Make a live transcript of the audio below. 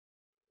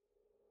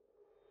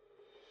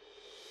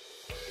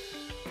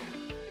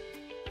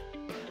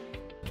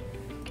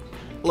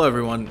Hello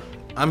everyone,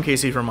 I'm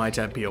Casey from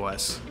iTab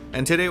POS,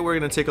 and today we're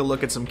going to take a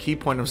look at some key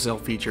point-of-sale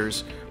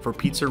features for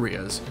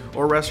pizzerias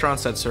or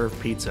restaurants that serve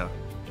pizza.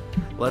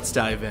 Let's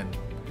dive in.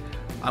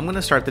 I'm going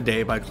to start the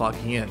day by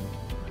clocking in.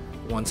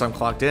 Once I'm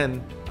clocked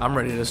in, I'm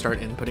ready to start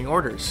inputting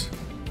orders.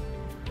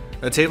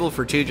 A table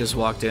for 2 just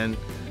walked in,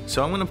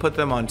 so I'm going to put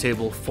them on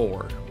table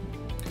 4.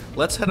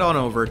 Let's head on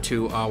over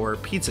to our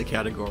pizza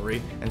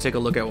category and take a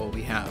look at what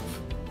we have.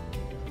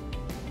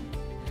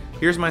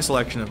 Here's my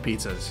selection of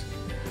pizzas.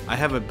 I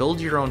have a build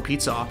your own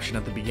pizza option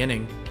at the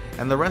beginning,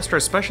 and the rest are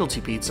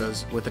specialty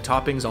pizzas with the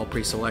toppings all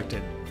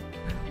pre-selected.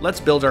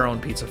 Let's build our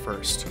own pizza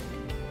first.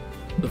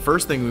 The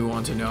first thing we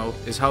want to know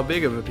is how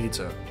big of a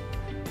pizza.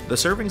 The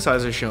serving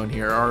sizes shown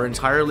here are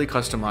entirely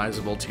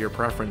customizable to your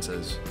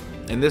preferences.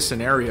 In this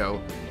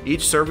scenario,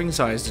 each serving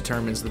size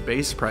determines the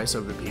base price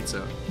of the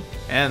pizza,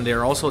 and they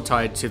are also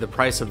tied to the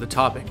price of the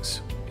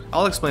toppings.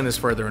 I'll explain this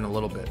further in a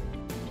little bit.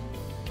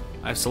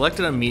 I've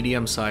selected a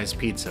medium-sized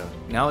pizza.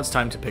 Now it's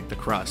time to pick the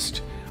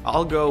crust.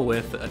 I'll go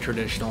with a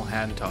traditional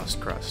hand-tossed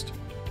crust.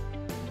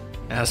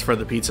 As for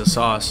the pizza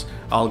sauce,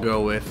 I'll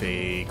go with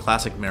a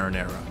classic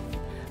marinara.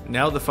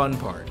 Now the fun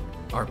part,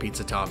 our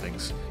pizza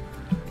toppings.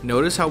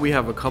 Notice how we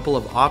have a couple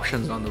of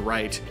options on the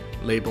right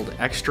labeled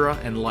extra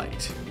and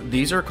light.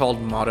 These are called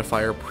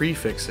modifier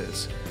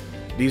prefixes.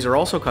 These are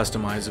also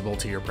customizable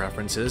to your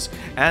preferences,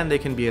 and they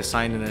can be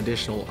assigned an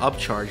additional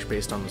upcharge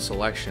based on the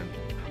selection.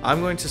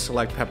 I'm going to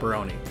select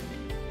pepperoni.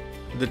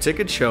 The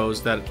ticket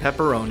shows that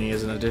pepperoni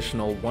is an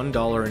additional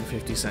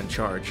 $1.50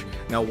 charge.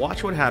 Now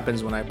watch what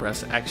happens when I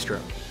press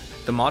extra.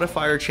 The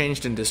modifier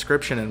changed in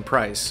description and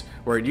price,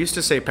 where it used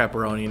to say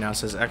pepperoni now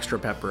says extra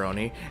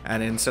pepperoni,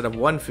 and instead of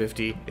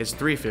 $1.50, it's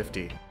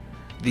 $3.50.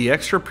 The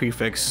extra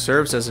prefix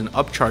serves as an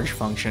upcharge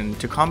function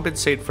to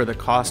compensate for the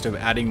cost of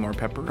adding more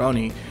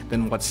pepperoni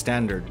than what's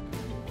standard.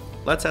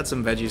 Let's add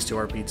some veggies to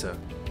our pizza.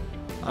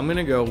 I'm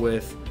gonna go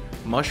with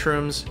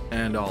mushrooms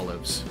and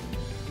olives.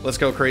 Let's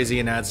go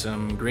crazy and add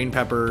some green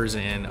peppers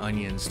and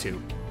onions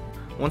too.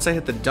 Once I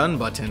hit the done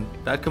button,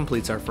 that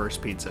completes our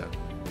first pizza.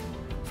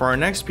 For our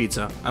next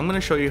pizza, I'm going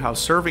to show you how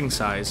serving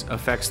size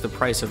affects the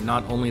price of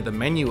not only the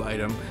menu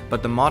item,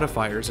 but the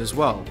modifiers as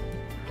well.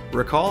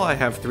 Recall I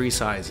have 3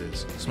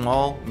 sizes,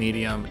 small,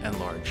 medium, and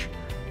large.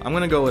 I'm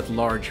going to go with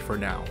large for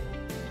now.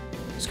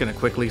 Just going to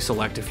quickly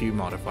select a few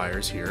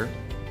modifiers here.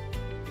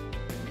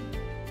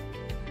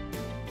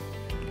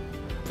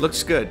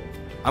 Looks good.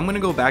 I'm going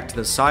to go back to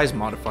the size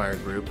modifier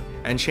group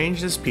and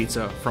change this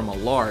pizza from a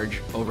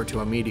large over to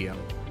a medium.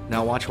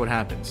 Now watch what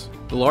happens.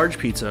 The large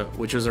pizza,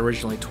 which was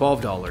originally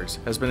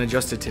 $12, has been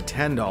adjusted to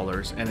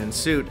 $10, and in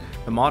suit,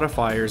 the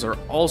modifiers are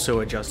also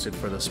adjusted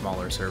for the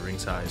smaller serving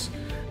size.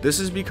 This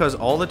is because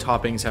all the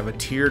toppings have a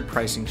tiered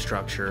pricing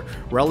structure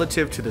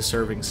relative to the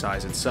serving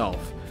size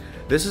itself.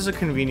 This is a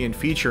convenient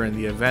feature in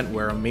the event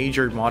where a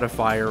major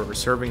modifier or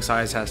serving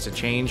size has to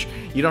change.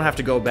 You don't have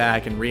to go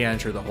back and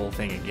re-enter the whole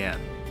thing again.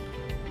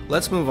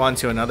 Let's move on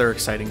to another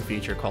exciting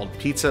feature called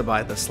Pizza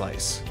by the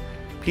Slice.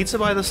 Pizza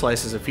by the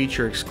Slice is a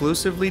feature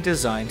exclusively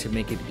designed to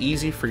make it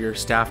easy for your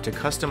staff to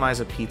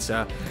customize a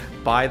pizza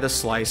by the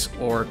slice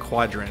or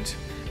quadrant.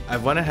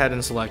 I've went ahead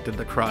and selected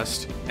the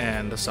crust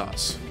and the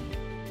sauce.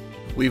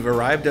 We've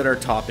arrived at our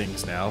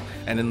toppings now,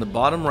 and in the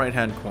bottom right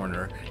hand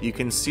corner, you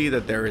can see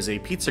that there is a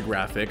pizza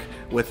graphic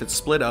with it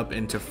split up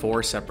into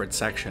 4 separate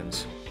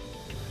sections.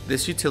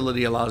 This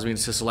utility allows me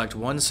to select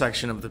one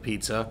section of the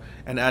pizza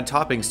and add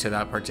toppings to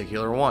that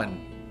particular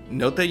one.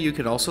 Note that you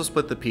could also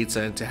split the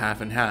pizza into half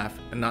and half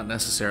and not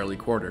necessarily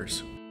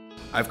quarters.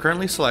 I've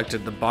currently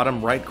selected the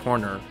bottom right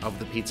corner of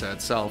the pizza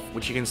itself,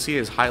 which you can see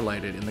is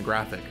highlighted in the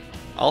graphic.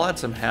 I'll add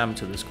some ham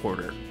to this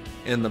quarter.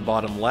 In the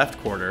bottom left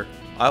quarter,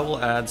 I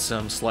will add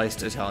some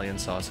sliced Italian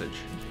sausage.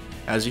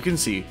 As you can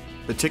see,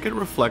 the ticket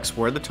reflects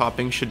where the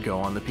topping should go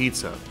on the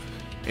pizza.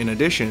 In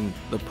addition,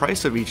 the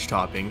price of each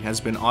topping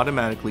has been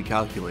automatically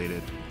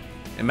calculated.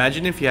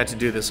 Imagine if you had to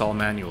do this all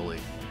manually.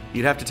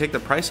 You'd have to take the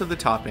price of the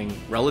topping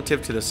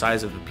relative to the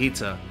size of the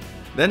pizza,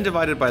 then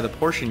divide it by the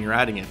portion you're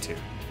adding it to.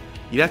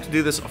 You'd have to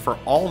do this for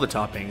all the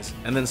toppings,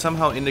 and then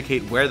somehow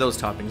indicate where those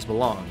toppings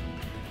belong.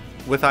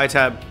 With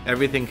iTab,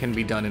 everything can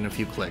be done in a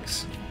few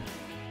clicks.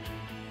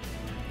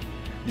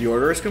 The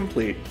order is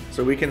complete,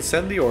 so we can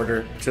send the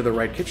order to the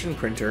right kitchen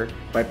printer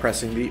by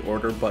pressing the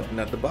order button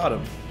at the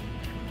bottom.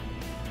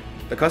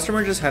 The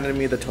customer just handed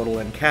me the total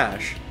in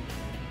cash,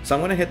 so I'm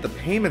going to hit the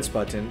payments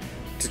button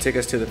to take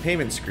us to the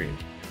payment screen.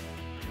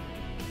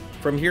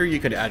 From here you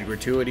could add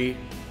gratuity,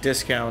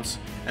 discounts,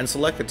 and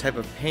select the type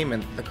of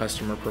payment the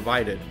customer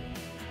provided.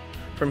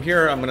 From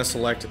here I'm going to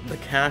select the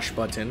cash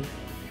button,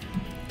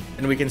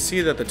 and we can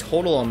see that the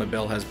total on the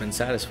bill has been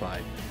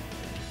satisfied.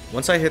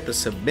 Once I hit the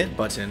submit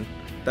button,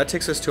 that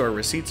takes us to our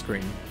receipt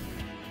screen.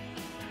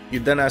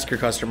 You'd then ask your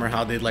customer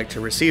how they'd like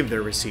to receive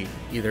their receipt,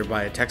 either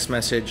by a text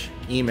message,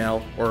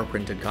 email, or a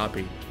printed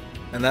copy.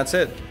 And that's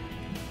it.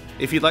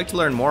 If you'd like to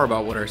learn more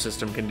about what our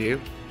system can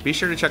do, be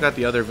sure to check out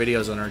the other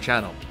videos on our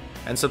channel,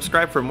 and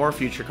subscribe for more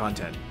future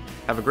content.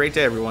 Have a great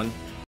day, everyone.